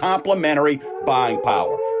get your complimentary buying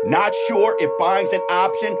power. Not sure if buying's an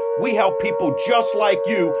option? We help people just like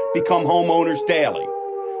you become homeowners daily.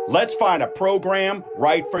 Let's find a program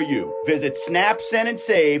right for you. Visit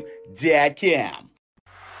snapsendandsave.com.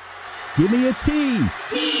 Give me a T.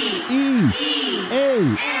 T-E-A-M.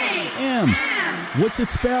 What's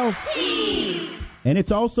it spelled? T. And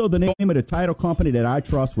it's also the name of the title company that I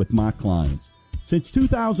trust with my clients. Since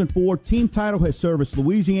 2004, Team Title has serviced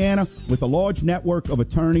Louisiana with a large network of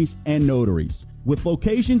attorneys and notaries. With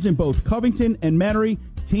locations in both Covington and Metairie,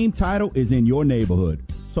 Team Title is in your neighborhood.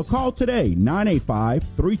 So call today,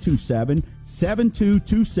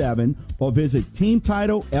 985-327-7227, or visit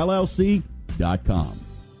TeamTitleLLC.com.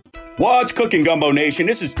 What's cooking, Gumbo Nation?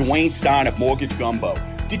 This is Dwayne Stein of Mortgage Gumbo.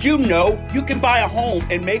 Did you know you can buy a home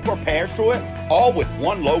and make repairs to it, all with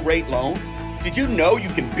one low-rate loan? Did you know you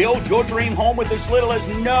can build your dream home with as little as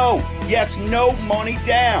no money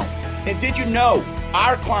down? And did you know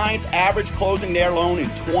our clients average closing their loan in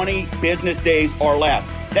 20 business days or less?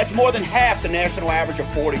 That's more than half the national average of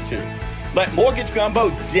 42. Let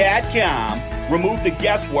MortgageGumbo.com remove the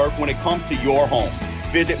guesswork when it comes to your home.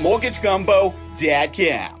 Visit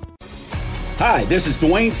MortgageGumbo.com. Hi, this is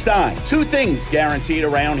Dwayne Stein. Two things guaranteed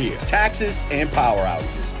around here: taxes and power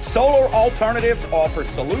outages. Solar Alternatives offers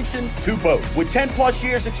solutions to both. With 10 plus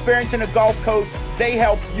years experience in the Gulf Coast, they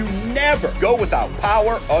help you never go without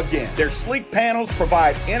power again. Their sleek panels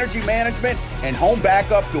provide energy management and home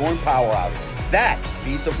backup during power outages. That's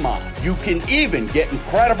peace of mind. You can even get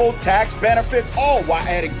incredible tax benefits, all while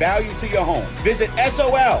adding value to your home. Visit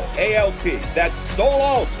SOLALT, that's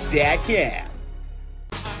SolarAlt.com.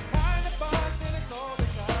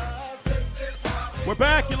 We're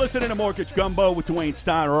back. You're listening to Mortgage Gumbo with Dwayne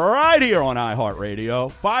Stein right here on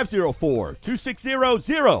iHeartRadio.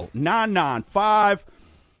 504-260-0995.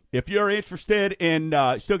 If you're interested in,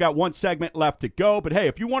 still got one segment left to go. But, hey,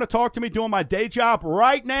 if you want to talk to me doing my day job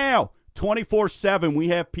right now, 24/7, we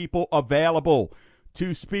have people available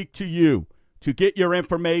to speak to you, to get your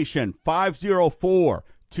information.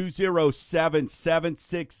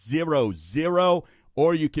 504-207-7600.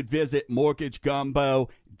 Or you could visit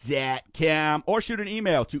MortgageGumbo.com or shoot an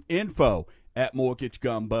email to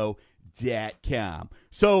info@mortgagegumbo.com.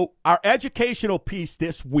 So our educational piece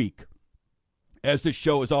this week, as this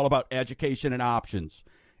show is all about education and options,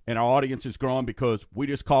 and our audience is growing because we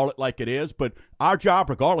just call it like it is, but our job,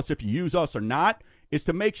 regardless if you use us or not, is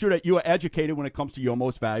to make sure that you are educated when it comes to your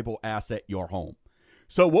most valuable asset, your home.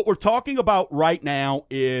 So what we're talking about right now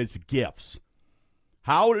is gifts.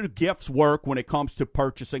 How do gifts work when it comes to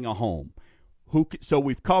purchasing a home? So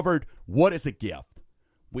we've covered what is a gift.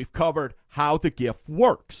 We've covered how the gift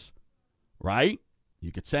works, right?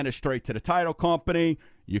 You could send it straight to the title company.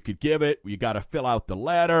 You could give it. You got to fill out the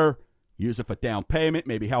letter, use it for down payment,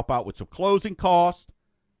 maybe help out with some closing costs.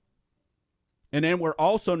 And then we're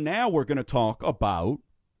going to talk about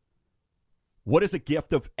what is a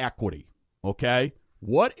gift of equity, okay?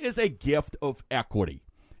 What is a gift of equity?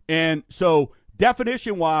 And so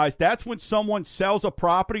definition-wise, that's when someone sells a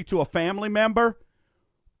property to a family member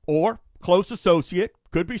or close associate.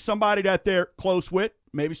 Could be somebody that they're close with,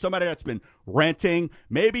 maybe somebody that's been renting,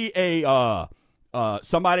 maybe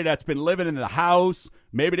somebody that's been living in the house.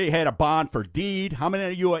 Maybe they had a bond for deed. How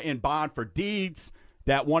many of you are in bond for deeds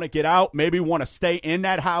that want to get out, maybe want to stay in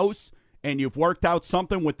that house, and you've worked out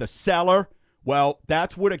something with the seller? Well,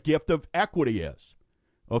 that's what a gift of equity is,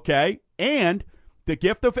 okay? And the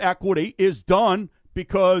gift of equity is done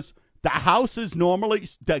because the house is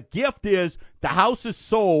the house is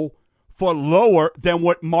sold for lower than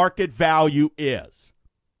what market value is.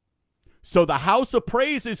 So the house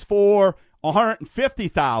appraises for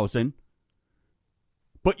 $150,000,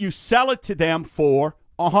 but you sell it to them for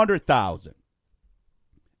 $100,000.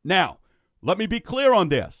 Now, let me be clear on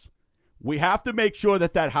this. We have to make sure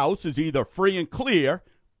that house is either free and clear,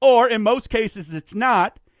 or in most cases it's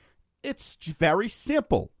not. It's very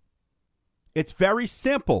simple. It's very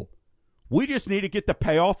simple. We just need to get the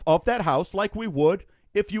payoff of that house like we would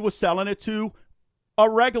if you were selling it to a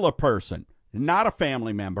regular person, not a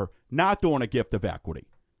family member, not doing a gift of equity.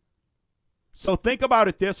 So think about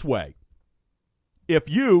it this way. If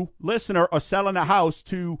you, listener, are selling a house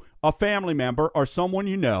to a family member or someone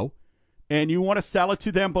you know, and you want to sell it to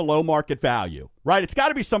them below market value, right? It's got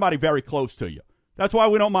to be somebody very close to you. That's why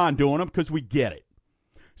we don't mind doing them, because we get it.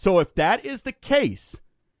 So if that is the case,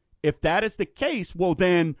 well,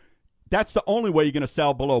 then that's the only way you're going to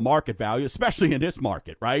sell below market value, especially in this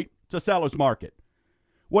market, right? It's a seller's market.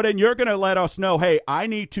 Well, then you're going to let us know, hey, I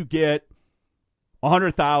need to get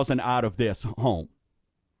 $100,000 out of this home,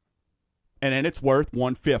 and then it's worth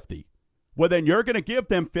 $150,000. Well, then you're going to give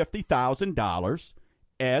them $50,000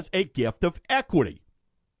 as a gift of equity.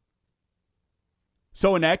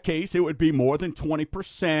 So in that case, it would be more than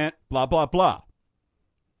 20%, blah, blah, blah.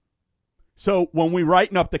 So when we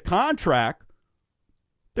writing up the contract's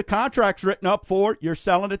written up for, you're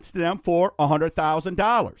selling it to them for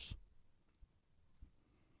 $100,000.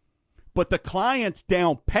 But the client's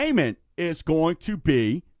down payment is going to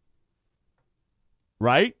be,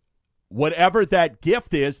 right, whatever that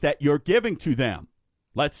gift is that you're giving to them.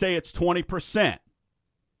 Let's say it's 20%.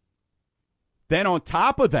 Then on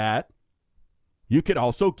top of that, you could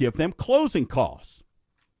also give them closing costs.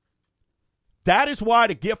 That is why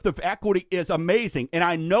the gift of equity is amazing. And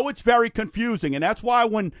I know it's very confusing. And that's why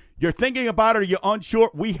when you're thinking about it or you're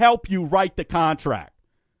unsure, we help you write the contract.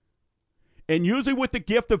 And usually with the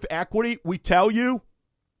gift of equity, we tell you,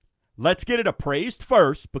 let's get it appraised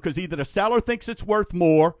first, because either the seller thinks it's worth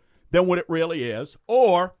more than what it really is,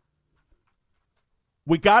 or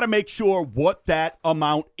we got to make sure what that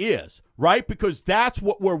amount is, right? Because that's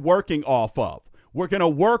what we're working off of. We're going to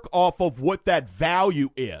work off of what that value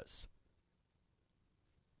is.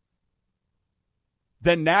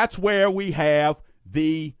 Then that's where we get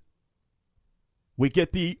the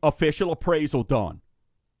official appraisal done,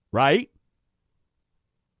 right?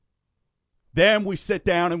 Then we sit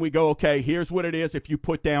down and we go, okay, here's what it is if you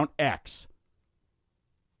put down X.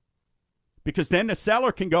 Because then the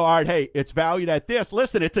seller can go, all right, hey, it's valued at this.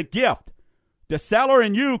 Listen, it's a gift. The seller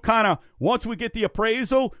and you kind of, once we get the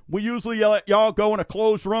appraisal, we usually let y'all go in a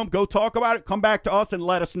closed room, go talk about it, come back to us and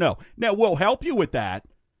let us know. Now, we'll help you with that,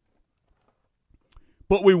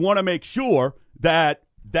 but we want to make sure that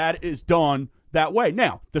that is done that way.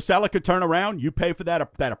 Now, the seller could turn around, you pay for that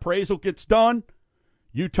appraisal gets done,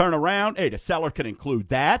 you turn around, hey, the seller can include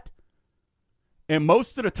that. And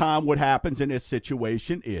most of the time what happens in this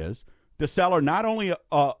situation is the seller not only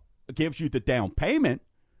gives you the down payment,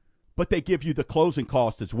 but they give you the closing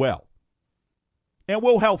cost as well. And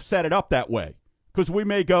we'll help set it up that way, because we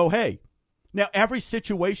may go, hey, now every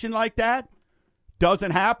situation like that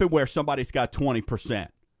doesn't happen where somebody's got 20%.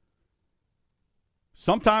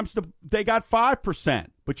 Sometimes they got 5%.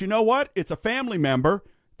 But you know what? It's a family member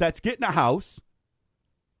that's getting a house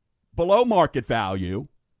below market value.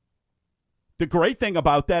 The great thing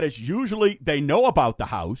about that is usually they know about the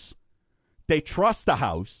house. They trust the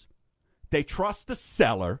house. They trust the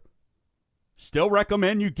seller. Still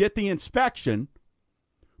recommend you get the inspection,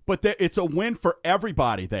 but it's a win for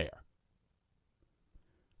everybody there.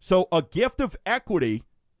 So a gift of equity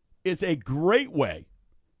is a great way.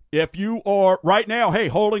 If you are right now, hey,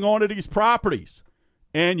 holding on to these properties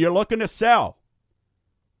and you're looking to sell.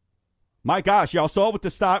 My gosh, y'all saw what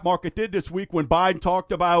the stock market did this week when Biden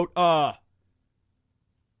talked about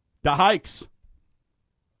the hikes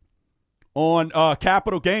on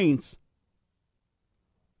capital gains.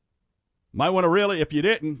 Might want to really, if you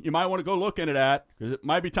didn't, you might want to go look into that, because it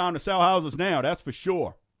might be time to sell houses now, that's for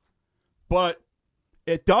sure. But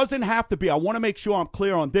it doesn't have to be. I want to make sure I'm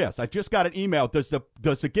clear on this. I just got an email. Does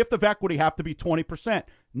the gift of equity have to be 20%?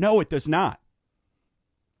 No, it does not.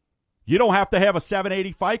 You don't have to have a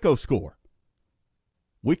 780 FICO score.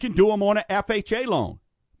 We can do them on an FHA loan.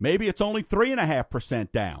 Maybe it's only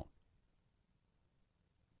 3.5% down.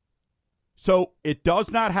 So it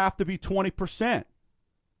does not have to be 20%.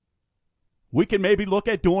 We can maybe look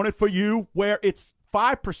at doing it for you where it's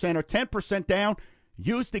 5% or 10% down.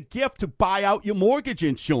 Use the gift to buy out your mortgage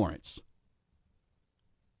insurance.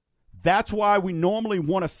 That's why we normally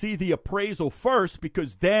want to see the appraisal first,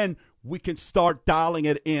 because then we can start dialing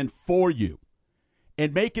it in for you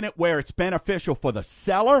and making it where it's beneficial for the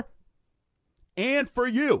seller and for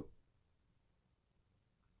you.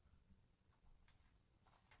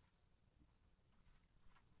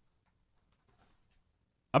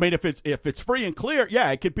 I mean, if it's free and clear, yeah,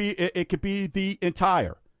 it could be the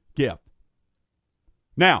entire gift.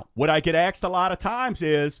 Now, what I get asked a lot of times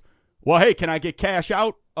is, well, hey, can I get cash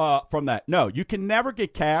out from that? No, you can never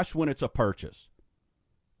get cash when it's a purchase,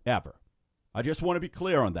 ever. I just want to be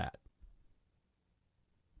clear on that.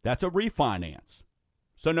 That's a refinance.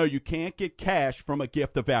 So, no, you can't get cash from a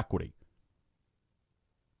gift of equity.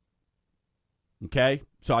 Okay?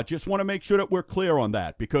 So I just want to make sure that we're clear on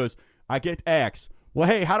that, because I get asked, well,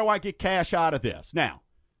 hey, how do I get cash out of this? Now,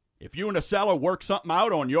 If you and the seller work something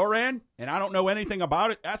out on your end, and I don't know anything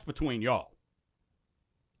about it, that's between y'all.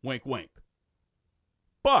 Wink, wink.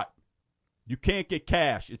 But you can't get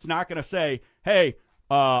cash. It's not going to say, hey,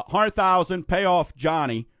 $100,000, pay off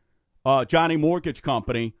Johnny Mortgage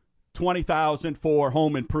Company, $20,000 for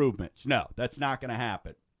home improvements. No, that's not going to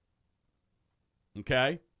happen.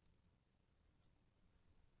 Okay?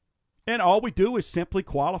 And all we do is simply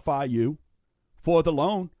qualify you for the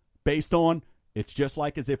loan based on, it's just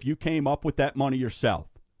like as if you came up with that money yourself.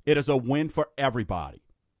 It is a win for everybody.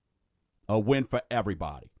 A win for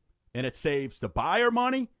everybody. And it saves the buyer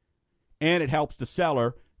money, and it helps the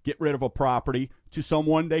seller get rid of a property to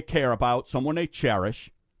someone they care about, someone they cherish,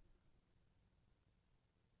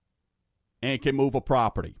 and can move a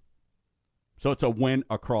property. So it's a win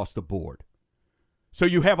across the board. So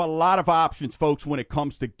you have a lot of options, folks, when it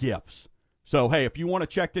comes to gifts. So, hey, if you want to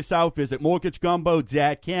check this out, visit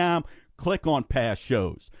mortgagegumbo.com. Click on past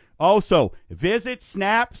shows. Also, visit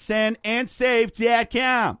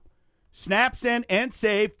snapsendandsave.com.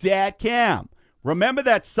 Snapsendandsave.com. Remember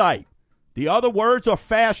that site. The other words are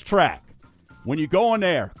Fast Track. When you go in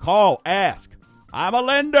there, call, ask. I'm a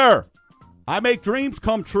lender. I make dreams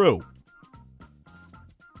come true.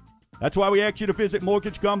 That's why we ask you to visit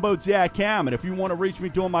mortgagegumbo.com. And if you want to reach me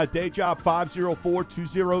doing my day job,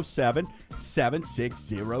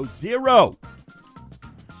 504-207-7600.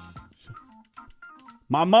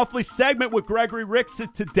 My monthly segment with Gregory Ricks is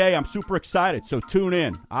today. I'm super excited, so tune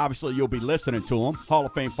in. Obviously, you'll be listening to him, Hall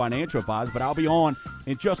of Fame financial advisor, but I'll be on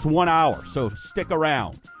in just 1 hour, so stick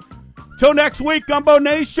around. Till next week, Gumbo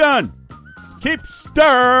Nation, keep stirring.